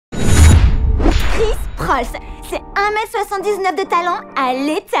Prols. C'est 1m79 de talent à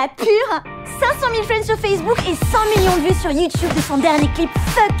l'état pur. 500 000 friends sur Facebook et 100 millions de vues sur YouTube de son dernier clip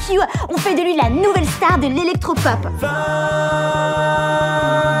Fuck You. On fait de lui la nouvelle star de l'électropop. Fuck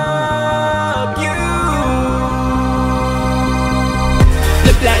you.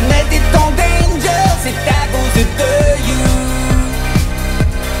 Le planète est en danger, c'est à cause de you.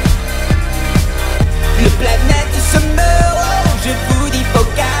 Le planète se meurt, oh, je vous dis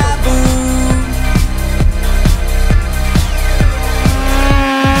fuck à vous.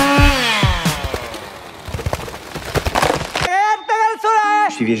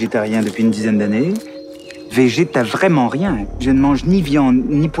 Je suis végétarien depuis une dizaine d'années. Végéta vraiment rien. Je ne mange ni viande,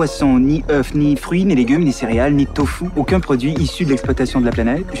 ni poisson, ni œufs, ni fruits, ni légumes, ni céréales, ni tofu. Aucun produit issu de l'exploitation de la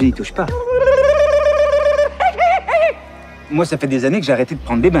planète. Je n'y touche pas. Moi, ça fait des années que j'ai arrêté de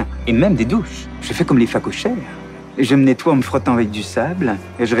prendre des bains. Et même des douches. Je fais comme les phacochères. Je me nettoie en me frottant avec du sable.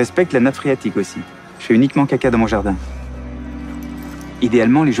 Et je respecte la nappe phréatique aussi. Je fais uniquement caca dans mon jardin.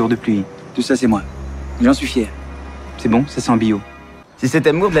 Idéalement, les jours de pluie. Tout ça, c'est moi. J'en suis fier. C'est bon, ça sent bio. C'est cet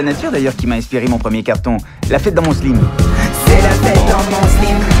amour de la nature d'ailleurs qui m'a inspiré mon premier carton, La fête dans mon slim. C'est la fête dans mon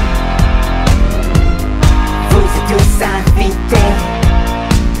slim. Vous êtes tous invités.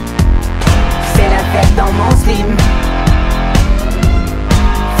 C'est la fête dans mon slim.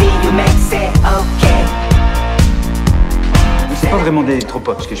 Fille mec, c'est ok. C'est pas vraiment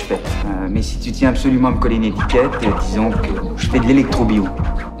d'électropop ce que je fais. Mais si tu tiens absolument à me coller une étiquette, disons que je fais de l'électro-bio.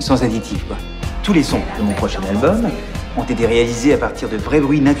 Sans additifs, quoi. Tous les sons de mon prochain album ont été réalisés à partir de vrais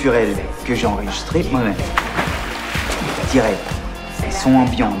bruits naturels que j'ai enregistrés moi-même. Direct. Des sons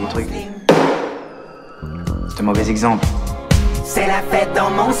ambiants, des trucs. C'est un mauvais exemple. C'est la fête dans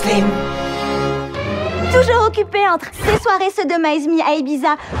mon slim. Toujours occupé entre ses soirées 2m8GIZuZqc à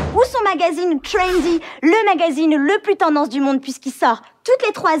Ibiza ou son magazine Trendy, le magazine le plus tendance du monde puisqu'il sort toutes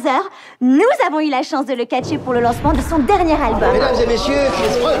les 3 heures, nous avons eu la chance de le catcher pour le lancement de son dernier album. Mesdames et messieurs,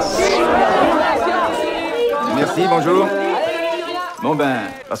 Chris Prince. Merci, bonjour. Bon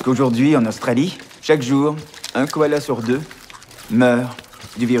parce qu'aujourd'hui, en Australie, chaque jour, un koala sur 2 meurt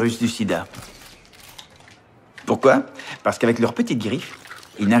du virus du sida. Pourquoi? Parce qu'avec leurs petites griffes,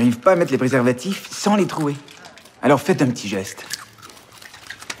 ils n'arrivent pas à mettre les préservatifs sans les trouer. Alors faites un petit geste.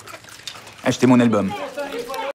 Achetez mon album.